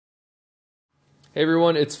Hey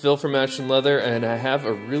everyone, it's Phil from Ashland Leather, and I have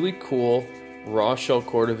a really cool raw shell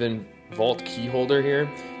Cordovan vault key holder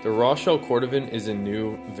here. The raw shell Cordovan is a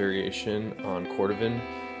new variation on Cordovan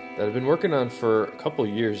that I've been working on for a couple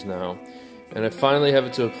years now, and I finally have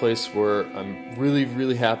it to a place where I'm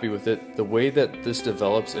really happy with it. The way that this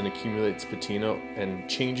develops and accumulates patina and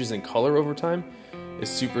changes in color over time is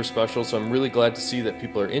super special, so I'm really glad to see that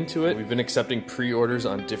people are into it. We've been accepting pre-orders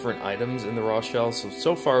on different items in the raw shell,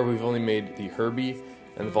 so far we've only made the Herbie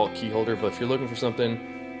and the vault key holder, but if you're looking for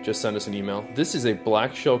something, just send us an email. This is a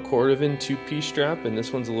black shell Cordovan 2-piece strap, and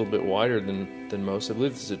this one's a little bit wider than most. I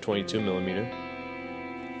believe this is a 22 millimeter.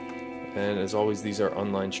 And as always, these are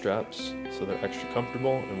unlined straps, so they're extra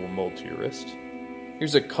comfortable and will mold to your wrist.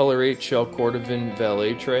 Here's a Color 8 shell Cordovan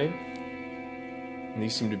valet tray, and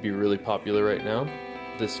these seem to be really popular right now.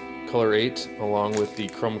 This Color 8 along with the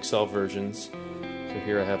Chrome Excel versions. So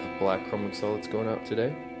here I have the black Chrome Excel that's going out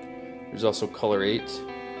today. There's also Color 8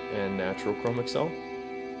 and natural Chrome Excel.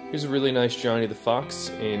 Here's a really nice Johnny the Fox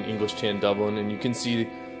in English Tan Dublin, and you can see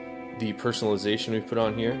the personalization we put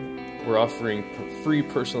on here. We're offering free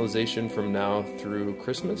personalization from now through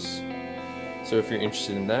Christmas. So if you're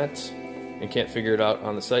interested in that and can't figure it out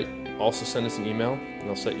on the site, also send us an email and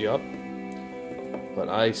I'll set you up. But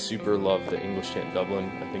I super love the English Tan Dublin.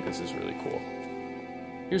 I think this is really cool.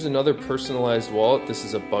 Here's another personalized wallet. This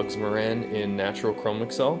is a Bugs Moran in natural Chrome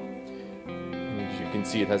Excel. And as you can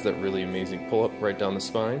see, it has that really amazing pull-up right down the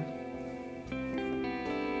spine.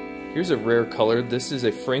 Here's a rare color. This is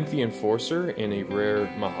a Frank the Enforcer in a rare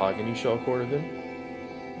mahogany shell Cordovan.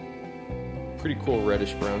 Pretty cool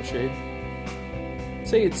reddish brown shade. I'd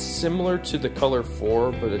say it's similar to the Color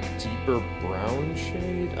 4, but a deeper brown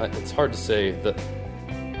shade. It's hard to say.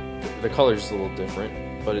 The color is a little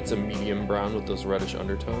different, but it's a medium brown with those reddish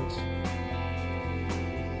undertones.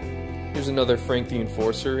 Here's another Frank the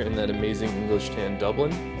Enforcer in that amazing English Tan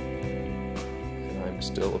Dublin. And I'm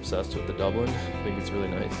still obsessed with the Dublin. I think it's really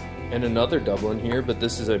nice. And another Dublin here, but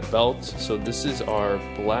this is a belt. So this is our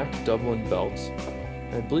black Dublin belt.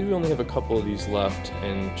 I believe we only have a couple of these left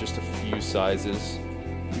and just a few sizes.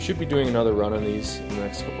 We should be doing another run on these in the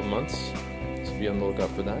next couple of months, so be on the lookout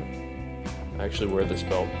for that. I actually wear this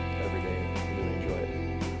belt every day. I really enjoy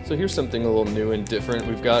it. So here's something a little new and different.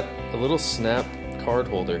 We've got a little snap card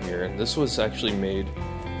holder here. This was actually made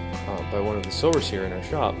by one of the sewers here in our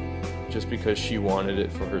shop, just because she wanted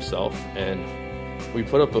it for herself. And we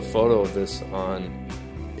put up a photo of this on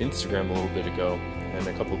Instagram a little bit ago, and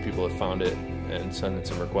a couple of people have found it and sent in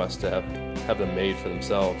some requests to have them made for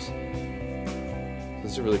themselves.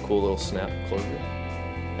 This is a really cool little snap closure.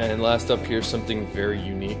 And last up here, something very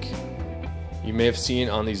unique. You may have seen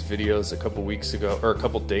on these videos a couple weeks ago, or a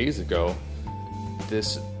couple days ago,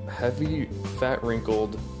 this heavy, fat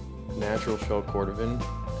wrinkled natural shell Cordovan,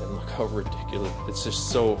 and look how ridiculous. It's just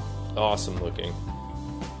so awesome looking.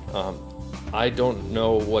 I don't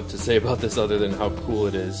know what to say about this other than how cool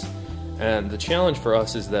it is. And the challenge for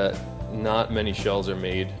us is that not many shells are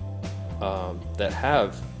made that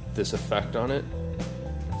have this effect on it.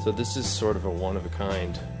 So this is sort of a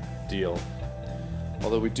one-of-a-kind deal.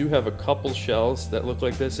 Although we do have a couple shells that look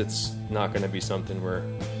like this, it's not going to be something we're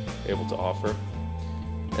able to offer.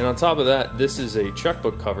 And on top of that, this is a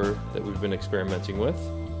checkbook cover that we've been experimenting with.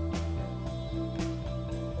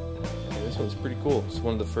 And this one's pretty cool. It's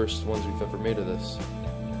one of the first ones we've ever made of this.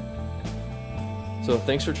 So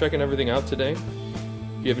thanks for checking everything out today.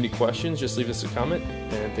 If you have any questions, just leave us a comment,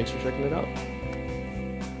 and thanks for checking it out.